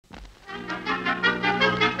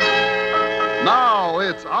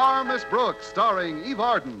It's Our Miss Brooks, starring Eve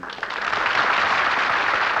Arden.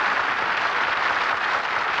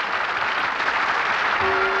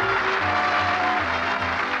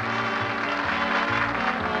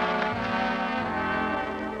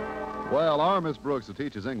 Well, our Miss Brooks, who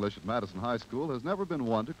teaches English at Madison High School, has never been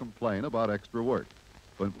one to complain about extra work.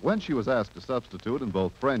 But when she was asked to substitute in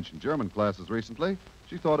both French and German classes recently,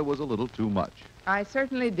 she thought it was a little too much. I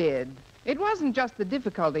certainly did. It wasn't just the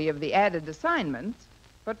difficulty of the added assignments,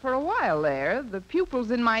 but for a while there, the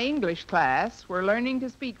pupils in my English class were learning to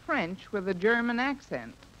speak French with a German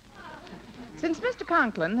accent. Since Mr.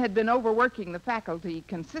 Conklin had been overworking the faculty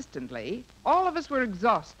consistently, all of us were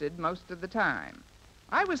exhausted most of the time.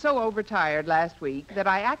 I was so overtired last week that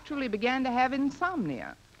I actually began to have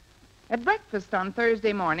insomnia. At breakfast on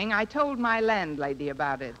Thursday morning, I told my landlady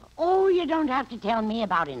about it. Oh, you don't have to tell me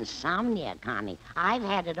about insomnia, Connie. I've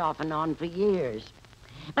had it off and on for years.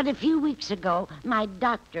 But a few weeks ago, my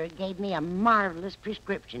doctor gave me a marvelous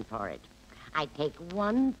prescription for it. I take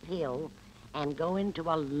one pill and go into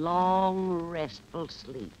a long, restful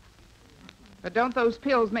sleep. But don't those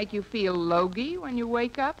pills make you feel logy when you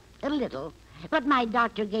wake up? A little. But my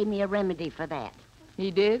doctor gave me a remedy for that.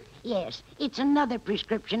 He did? Yes. It's another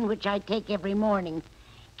prescription which I take every morning.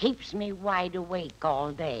 Keeps me wide awake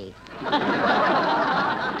all day.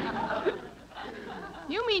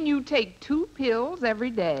 You mean you take 2 pills every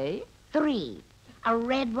day? 3. A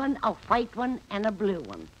red one, a white one, and a blue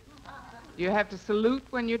one. Do you have to salute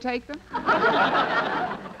when you take them?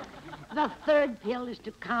 The 3rd pill is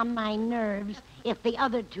to calm my nerves if the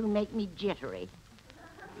other 2 make me jittery.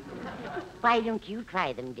 Why don't you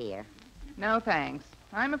try them, dear? No, thanks.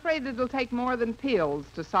 I'm afraid it'll take more than pills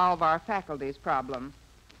to solve our faculty's problem.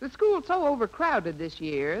 The school's so overcrowded this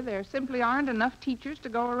year, there simply aren't enough teachers to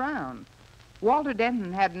go around. Walter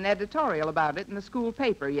Denton had an editorial about it in the school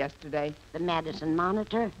paper yesterday. The Madison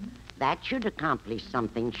Monitor? That should accomplish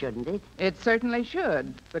something, shouldn't it? It certainly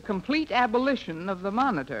should. The complete abolition of the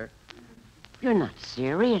Monitor. You're not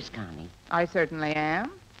serious, Connie. I certainly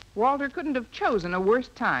am. Walter couldn't have chosen a worse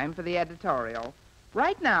time for the editorial.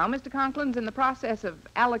 Right now, Mr. Conklin's in the process of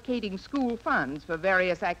allocating school funds for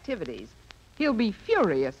various activities. He'll be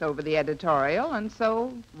furious over the editorial, and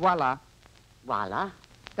so, voila. Voila?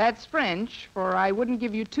 That's French, for I wouldn't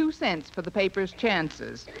give you 2 cents for the paper's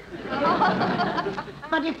chances.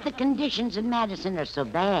 But if the conditions in Madison are so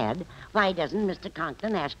bad, why doesn't Mr.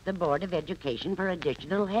 Conklin ask the Board of Education for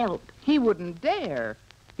additional help? He wouldn't dare.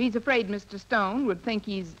 He's afraid Mr. Stone would think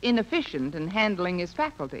he's inefficient in handling his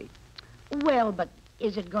faculty. Well, but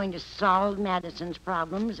is it going to solve Madison's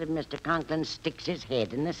problems if Mr. Conklin sticks his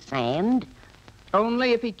head in the sand?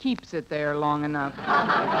 Only if he keeps it there long enough.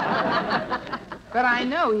 But I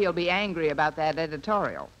know he'll be angry about that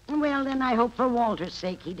editorial. Well, then I hope for Walter's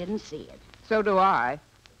sake he didn't see it. So do I.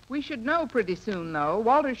 We should know pretty soon, though.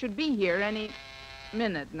 Walter should be here any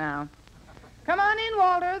minute now. Come on in,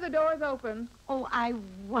 Walter. The door's open. Oh, I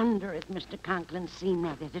wonder if Mr. Conklin's seen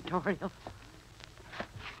that editorial.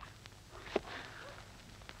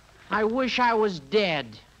 I wish I was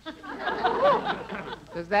dead.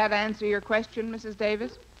 Does that answer your question, Mrs.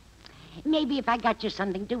 Davis? Maybe if I got you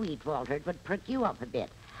something to eat, Walter, it would perk you up a bit.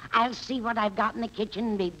 I'll see what I've got in the kitchen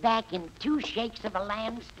and be back in 2 shakes of a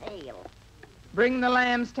lamb's tail. Bring the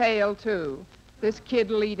lamb's tail, too. This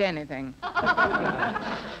kid'll eat anything.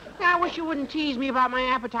 I wish you wouldn't tease me about my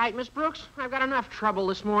appetite, Miss Brooks. I've got enough trouble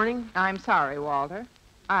this morning. I'm sorry, Walter.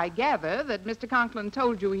 I gather that Mr. Conklin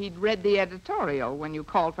told you he'd read the editorial when you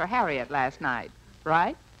called for Harriet last night,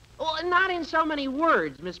 right? Well, not in so many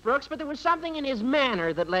words, Miss Brooks, but there was something in his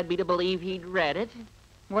manner that led me to believe he'd read it.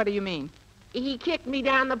 What do you mean? He kicked me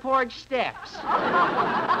down the porch steps.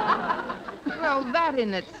 Well, that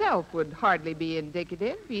in itself would hardly be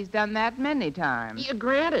indicative. He's done that many times. Yeah,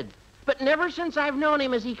 granted. But never since I've known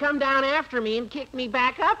him has he come down after me and kicked me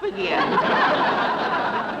back up again.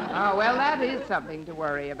 Oh, well, that is something to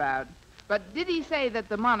worry about. But did he say that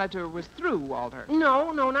the Monitor was through, Walter?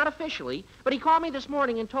 No, not officially. But he called me this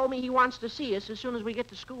morning and told me he wants to see us as soon as we get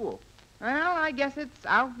to school. Well, I guess it's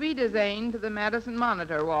Auf Wiedersehen to the Madison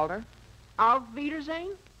Monitor, Walter. Auf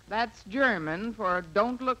Wiedersehen? That's German for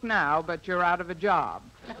don't look now, but you're out of a job.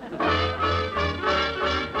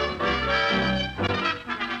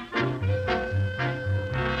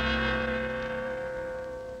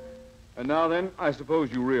 And now then, I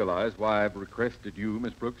suppose you realize why I've requested you,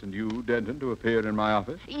 Miss Brooks, and you, Denton, to appear in my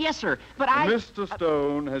office? Yes, sir, but Mr.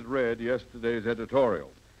 Stone has read yesterday's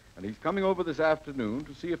editorial, and he's coming over this afternoon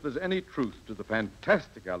to see if there's any truth to the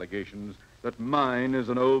fantastic allegations that mine is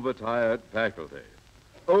an overtired faculty.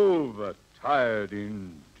 Overtired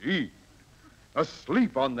indeed.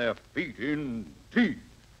 Asleep on their feet indeed. Tea.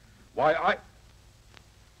 Why,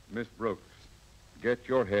 Miss Brooks, get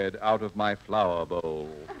your head out of my flower bowl.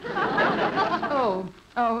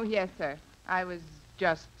 Oh, yes, sir. I was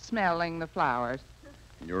just smelling the flowers.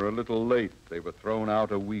 You're a little late. They were thrown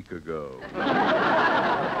out a week ago.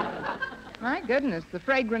 My goodness, the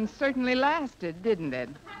fragrance certainly lasted, didn't it?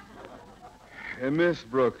 Miss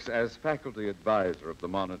Brooks, as faculty advisor of the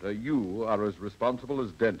Monitor, you are as responsible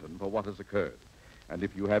as Denton for what has occurred. And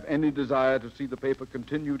if you have any desire to see the paper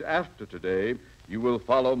continued after today, you will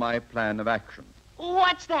follow my plan of action.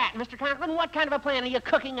 What's that, Mr. Conklin? What kind of a plan are you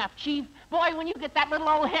cooking up, Chief? Boy, when you get that little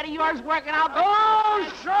old head of yours working, I'll...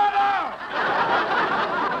 Oh, shut up!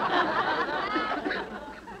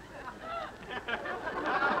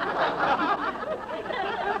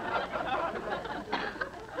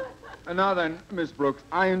 And now then, Miss Brooks,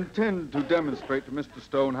 I intend to demonstrate to Mr.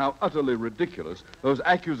 Stone how utterly ridiculous those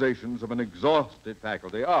accusations of an exhausted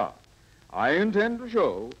faculty are. I intend to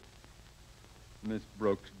show... Miss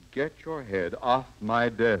Brooks, get your head off my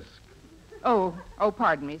desk. Oh,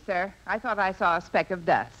 pardon me, sir. I thought I saw a speck of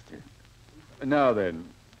dust. Now then,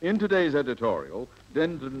 in today's editorial,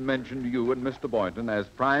 Denton mentioned you and Mr. Boynton as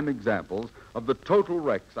prime examples of the total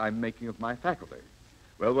wrecks I'm making of my faculty.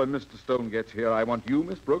 Well, when Mr. Stone gets here, I want you,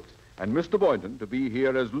 Miss Brooks, and Mr. Boynton to be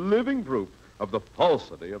here as living proof of the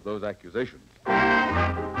falsity of those accusations.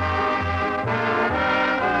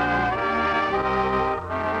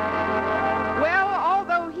 Well,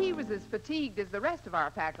 although he was as fatigued as the rest of our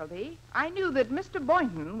faculty, I knew that Mr.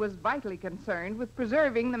 Boynton was vitally concerned with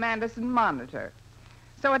preserving the Madison Monitor.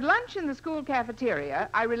 So at lunch in the school cafeteria,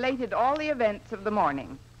 I related all the events of the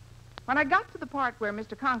morning. When I got to the part where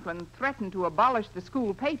Mr. Conklin threatened to abolish the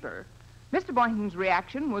school paper, Mr. Boynton's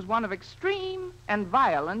reaction was one of extreme and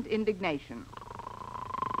violent indignation.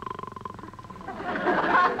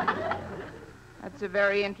 That's a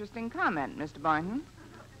very interesting comment, Mr. Boynton.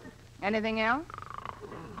 Anything else?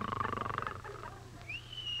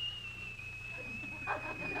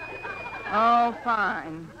 Oh,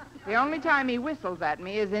 fine. The only time he whistles at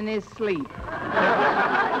me is in his sleep.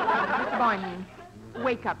 Mr. Boynton,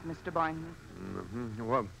 wake up, Mr. Boynton.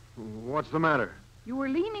 What's the matter? You were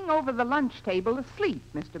leaning over the lunch table asleep,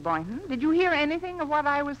 Mr. Boynton. Did you hear anything of what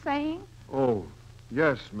I was saying? Oh,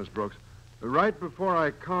 yes, Miss Brooks. Right before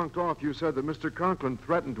I conked off, you said that Mr. Conklin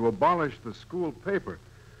threatened to abolish the school paper.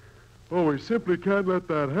 Oh, we simply can't let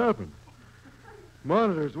that happen.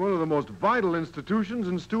 Monitor's one of the most vital institutions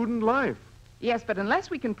in student life. Yes, but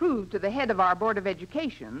unless we can prove to the head of our Board of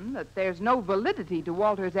Education that there's no validity to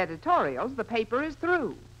Walter's editorials, the paper is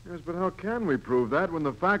through. Yes, but how can we prove that when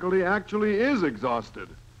the faculty actually is exhausted?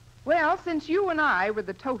 Well, since you and I were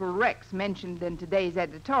the total wrecks mentioned in today's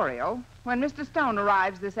editorial, when Mr. Stone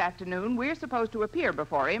arrives this afternoon, we're supposed to appear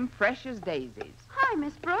before him fresh as daisies. Hi,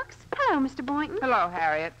 Miss Brooks. Hello, Mr. Boynton. Hello,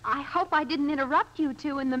 Harriet. I hope I didn't interrupt you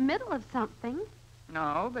two in the middle of something.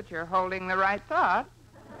 No, but you're holding the right thought.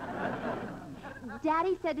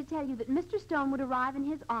 Daddy said to tell you that Mr. Stone would arrive in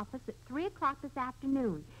his office at 3 o'clock this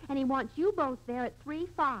afternoon, and he wants you both there at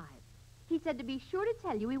 3:05. He said to be sure to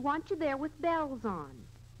tell you he wants you there with bells on.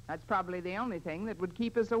 That's probably the only thing that would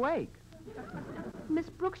keep us awake. Miss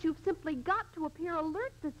Brooks, you've simply got to appear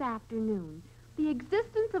alert this afternoon. The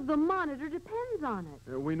existence of the Monitor depends on it.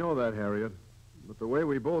 We know that, Harriet. But the way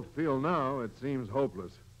we both feel now, it seems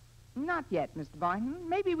hopeless. Not yet, Mr. Boynton.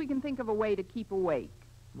 Maybe we can think of a way to keep awake.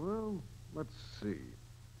 Well, let's see.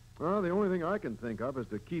 Well, the only thing I can think of is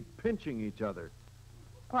to keep pinching each other.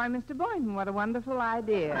 Why, Mr. Boynton, what a wonderful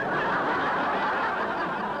idea.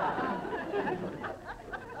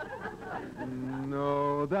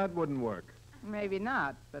 No, that wouldn't work. Maybe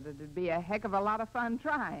not, but it'd be a heck of a lot of fun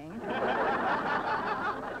trying.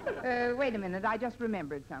 Wait a minute, I just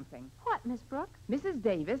remembered something. What, Miss Brooks? Mrs.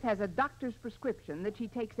 Davis has a doctor's prescription that she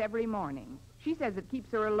takes every morning. She says it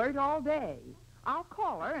keeps her alert all day. I'll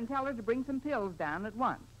call her and tell her to bring some pills down at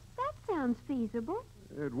once. That sounds feasible.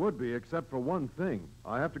 It would be, except for one thing.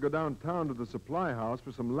 I have to go downtown to the supply house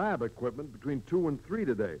for some lab equipment between 2 and 3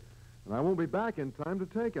 today. And I won't be back in time to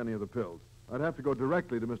take any of the pills. I'd have to go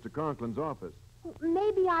directly to Mr. Conklin's office. Well,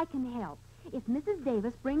 maybe I can help. If Mrs.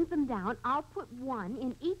 Davis brings them down, I'll put one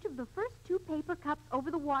in each of the first 2 paper cups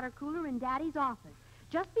over the water cooler in Daddy's office,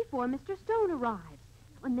 just before Mr. Stone arrives.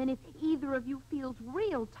 And then if either of you feels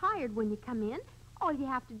real tired when you come in, all you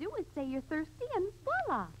have to do is say you're thirsty and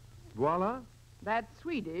voila. Voila? That's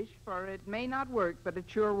Swedish, for it may not work, but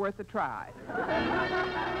it's sure worth a try.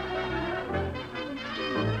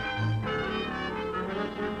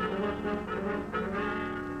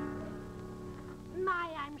 My,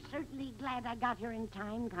 I'm certainly glad I got here in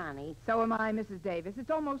time, Connie. So am I, Mrs. Davis.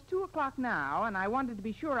 It's almost 2 o'clock now, and I wanted to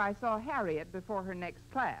be sure I saw Harriet before her next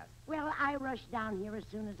class. Well, I rushed down here as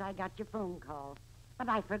soon as I got your phone call. But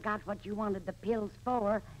I forgot what you wanted the pills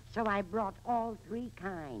for, so I brought all 3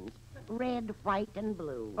 kinds. Red, white, and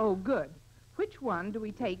blue. Oh, good. Which one do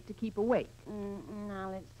we take to keep awake?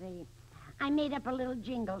 Now, let's see. I made up a little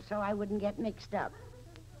jingle so I wouldn't get mixed up.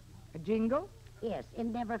 A jingle? Yes, it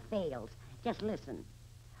never fails. Just listen.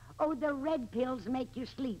 Oh, the red pills make you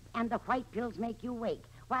sleep, and the white pills make you wake,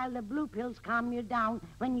 while the blue pills calm you down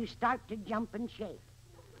when you start to jump and shake.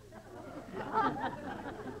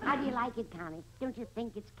 How do you like it, Connie? Don't you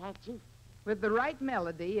think it's catchy? With the right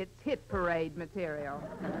melody, it's hit parade material.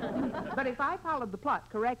 But if I followed the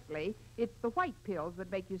plot correctly, it's the white pills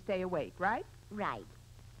that make you stay awake, right? Right.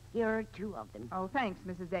 Here are 2 of them. Oh, thanks,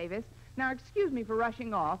 Mrs. Davis. Now, excuse me for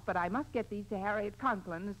rushing off, but I must get these to Harriet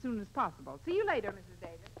Conklin as soon as possible. See you later, Mrs.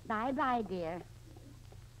 Davis. Bye-bye, dear.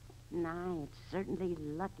 Now, it's certainly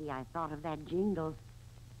lucky I thought of that jingle.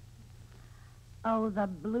 Oh, the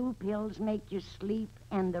blue pills make you sleep,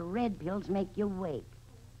 and the red pills make you wake.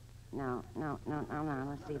 No,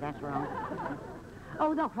 let's see, that's wrong.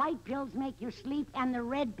 Oh, the white pills make you sleep, and the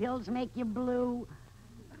red pills make you blue.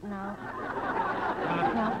 No.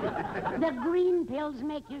 The green pills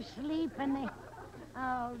make you sleep, and the...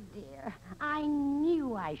 Oh, dear. I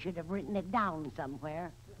knew I should have written it down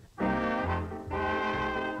somewhere.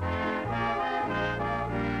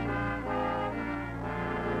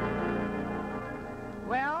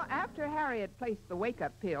 Well, after Harriet placed the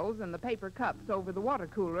wake-up pills and the paper cups over the water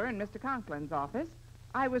cooler in Mr. Conklin's office,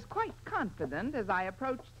 I was quite confident as I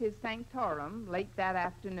approached his sanctorum late that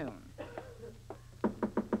afternoon.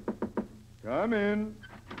 Come in.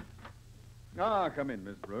 Come in,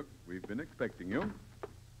 Miss Brooks. We've been expecting you.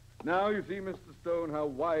 Now you see, Mr. Stone, how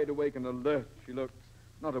wide awake and alert she looks.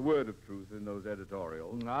 Not a word of truth in those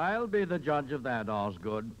editorials. I'll be the judge of that,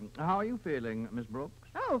 Osgood. How are you feeling, Miss Brooks?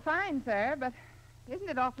 Oh, fine, sir, but isn't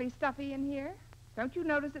it awfully stuffy in here? Don't you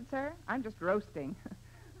notice it, sir? I'm just roasting.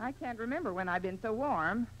 I can't remember when I've been so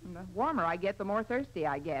warm. And the warmer I get, the more thirsty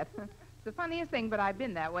I get. It's the funniest thing, but I've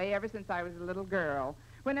been that way ever since I was a little girl.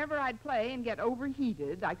 Whenever I'd play and get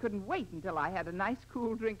overheated, I couldn't wait until I had a nice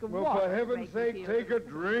cool drink of well, water. Well, for heaven's sake, take a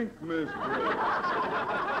drink, Miss Brooks.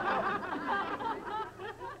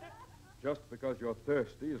 Just because you're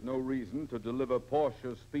thirsty is no reason to deliver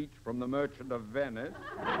Portia's speech from the Merchant of Venice.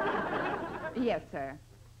 Yes, sir.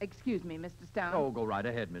 Excuse me, Mr. Stone. Oh, go right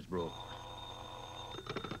ahead, Miss Brooks.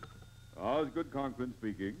 Osgood Conklin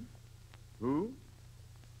speaking. Who?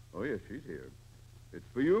 Oh, yes, she's here. It's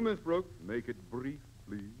for you, Miss Brooks. Make it brief,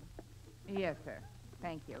 please. Yes, sir.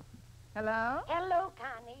 Thank you. Hello? Hello,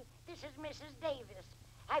 Connie. This is Mrs. Davis.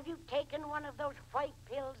 Have you taken one of those white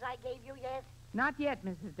pills I gave you yet? Not yet,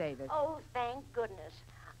 Mrs. Davis. Oh, thank goodness.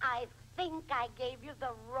 I think I gave you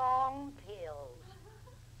the wrong pills.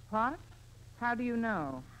 What? How do you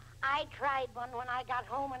know? I tried one when I got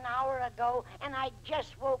home an hour ago, and I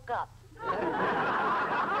just woke up.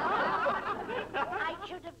 I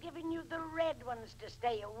should have given you the red ones to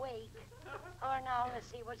stay awake. Or now, let's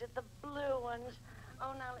see, was it the blue ones?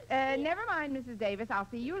 Oh, now, let's see. Never mind, Mrs. Davis. I'll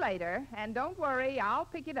see you later. And don't worry, I'll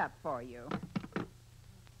pick it up for you.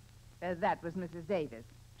 That was Mrs. Davis.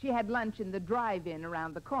 She had lunch in the drive-in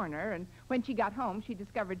around the corner, and when she got home, she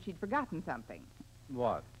discovered she'd forgotten something.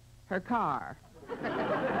 What? Her car.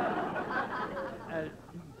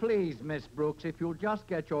 Please, Miss Brooks, if you'll just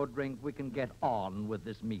get your drink, we can get on with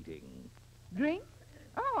this meeting. Drink?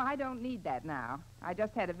 Oh, I don't need that now. I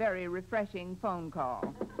just had a very refreshing phone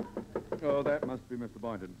call. Oh, that must be Mr.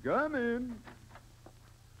 Boynton. Come in.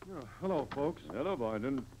 Oh, hello, folks. Hello,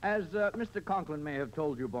 Boynton. As Mr. Conklin may have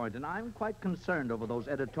told you, Boynton, I'm quite concerned over those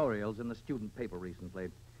editorials in the student paper recently.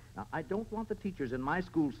 Now, I don't want the teachers in my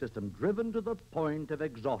school system driven to the point of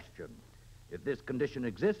exhaustion. If this condition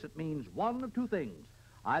exists, it means one of 2 things.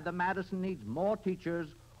 Either Madison needs more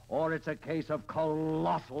teachers, or it's a case of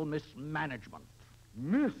colossal mismanagement.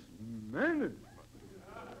 Mismanagement?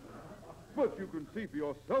 But you can see for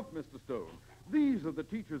yourself, Mr. Stone. These are the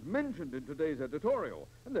teachers mentioned in today's editorial,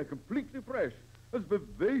 and they're completely fresh, as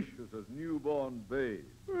vivacious as newborn babes.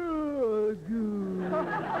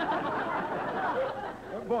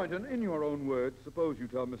 Boynton, in your own words, suppose you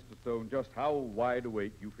tell Mr. Stone just how wide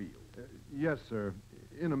awake you feel. Yes, sir.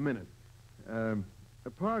 In a minute.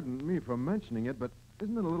 Pardon me for mentioning it, but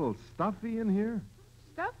isn't it a little stuffy in here?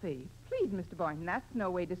 Stuffy? Please, Mr. Boynton, that's no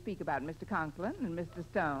way to speak about Mr. Conklin and Mr.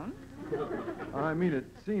 Stone. I mean, it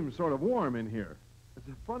seems sort of warm in here. It's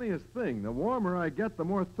the funniest thing. The warmer I get, the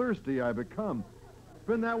more thirsty I become. It's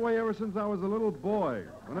been that way ever since I was a little boy.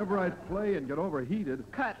 Whenever I'd play and get overheated...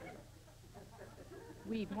 Cut.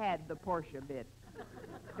 We've had the Porsche bit.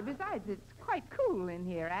 Besides, it's quite cool in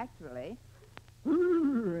here, actually.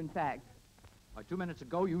 In fact. Why, 2 minutes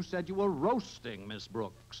ago, you said you were roasting, Miss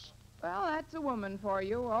Brooks. Well, that's a woman for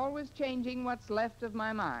you, always changing what's left of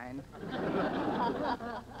my mind.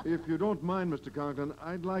 If you don't mind, Mr. Conklin,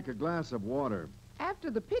 I'd like a glass of water.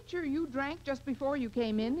 After the pitcher you drank just before you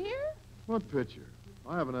came in here? What pitcher?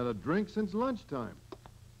 I haven't had a drink since lunchtime.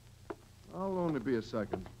 I'll only be a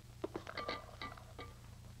second.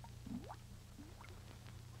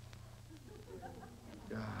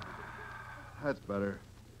 That's better.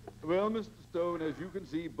 Well, Mr. Stone, as you can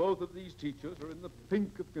see, both of these teachers are in the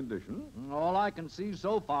pink of condition. All I can see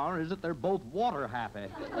so far is that they're both water happy.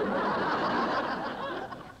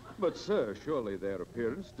 But, sir, surely their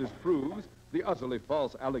appearance disproves the utterly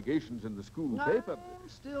false allegations in the school paper. I'm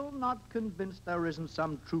still not convinced there isn't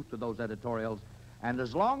some truth to those editorials. And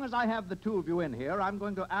as long as I have the two of you in here, I'm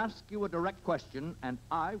going to ask you a direct question, and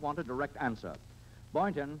I want a direct answer.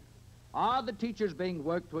 Boynton, are the teachers being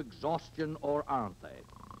worked to exhaustion, or aren't they?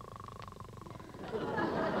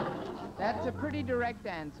 That's a pretty direct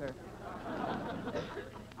answer.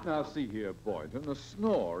 Now, see here, Boynton, a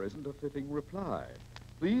snore isn't a fitting reply.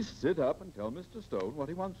 Please sit up and tell Mr. Stone what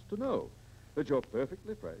he wants to know. That you're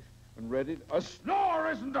perfectly fresh and ready to... A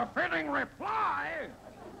snore isn't a fitting reply!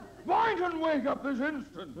 Boynton, wake up this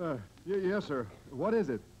instant! Yes, sir. What is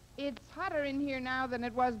it? It's hotter in here now than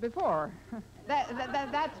it was before.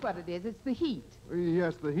 That's what it is. It's the heat.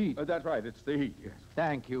 Yes, the heat. That's right, it's the heat, yes.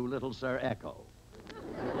 Thank you, little Sir Echo.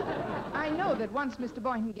 I know that once Mr.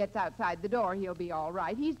 Boynton gets outside the door, he'll be all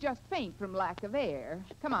right. He's just faint from lack of air.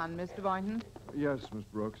 Come on, Mr. Boynton. Yes, Miss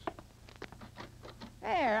Brooks.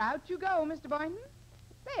 There, out you go, Mr. Boynton.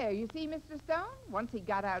 There, you see, Mr. Stone? Once he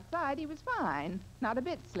got outside, he was fine. Not a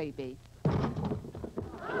bit sleepy.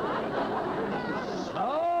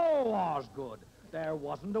 So, Osgood, there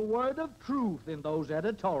wasn't a word of truth in those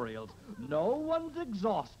editorials. No one's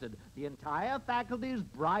exhausted. The entire faculty's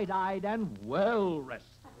bright-eyed and well-rested.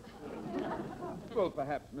 Well,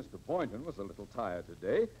 perhaps Mr. Boynton was a little tired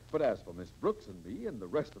today, but as for Miss Brooks and me and the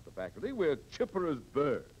rest of the faculty, we're chipper as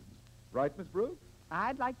birds. Right, Miss Brooks?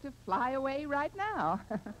 I'd like to fly away right now.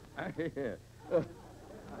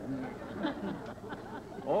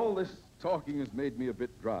 All this talking has made me a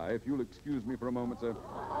bit dry. If you'll excuse me for a moment, sir.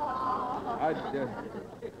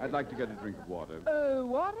 I'd like to get a drink of water.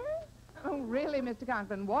 Water? Oh, really, Mr.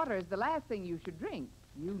 Conklin, water is the last thing you should drink.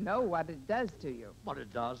 You know what it does to you. What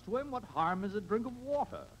it does to him? What harm is a drink of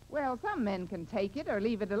water? Well, some men can take it or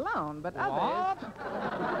leave it alone, but others...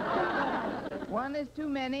 One is too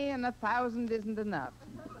many and 1,000 isn't enough.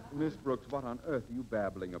 Miss Brooks, what on earth are you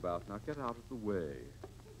babbling about? Now, get out of the way.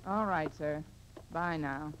 All right, sir. Bye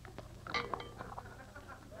now.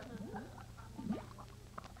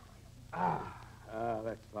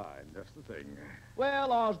 That's fine. Just the thing.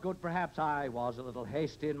 Well, Osgood, perhaps I was a little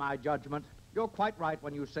hasty in my judgment. You're quite right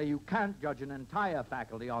when you say you can't judge an entire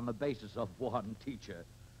faculty on the basis of one teacher.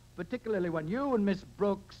 Particularly when you and Miss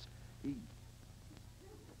Brooks...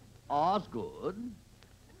 Osgood,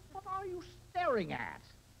 what are you staring at?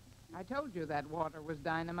 I told you that water was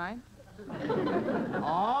dynamite.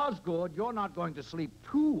 Osgood, you're not going to sleep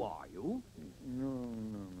too, are you? No,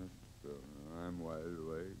 Miss Stone. I'm wide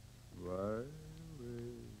awake. Wide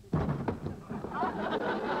awake.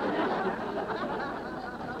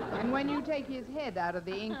 And when you take his head out of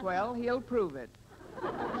the inkwell, he'll prove it.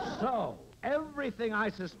 So, everything I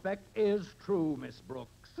suspect is true, Miss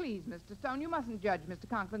Brooks. Please, Mr. Stone, you mustn't judge Mr.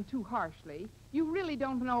 Conklin too harshly. You really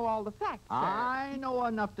don't know all the facts, sir. I know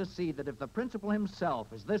enough to see that if the principal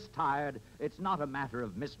himself is this tired, it's not a matter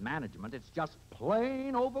of mismanagement. It's just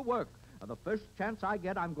plain overwork. Now, the first chance I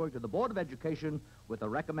get, I'm going to the Board of Education with a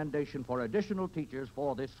recommendation for additional teachers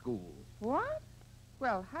for this school. What?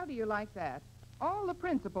 Well, how do you like that? All the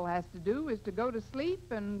principal has to do is to go to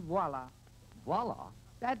sleep and voila. Voila.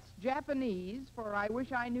 That's Japanese for I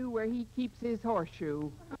wish I knew where he keeps his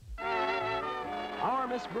horseshoe. Our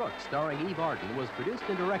Miss Brooks, starring Eve Arden, was produced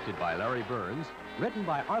and directed by Larry Burns, written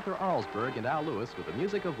by Arthur Arlsberg and Al Lewis with the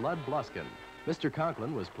music of Lud Bluskin. Mr.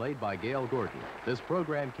 Conklin was played by Gail Gordon. This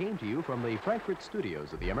program came to you from the Frankfurt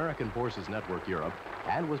studios of the American Forces Network Europe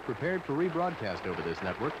and was prepared for rebroadcast over this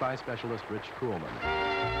network by specialist Rich Kuhlman.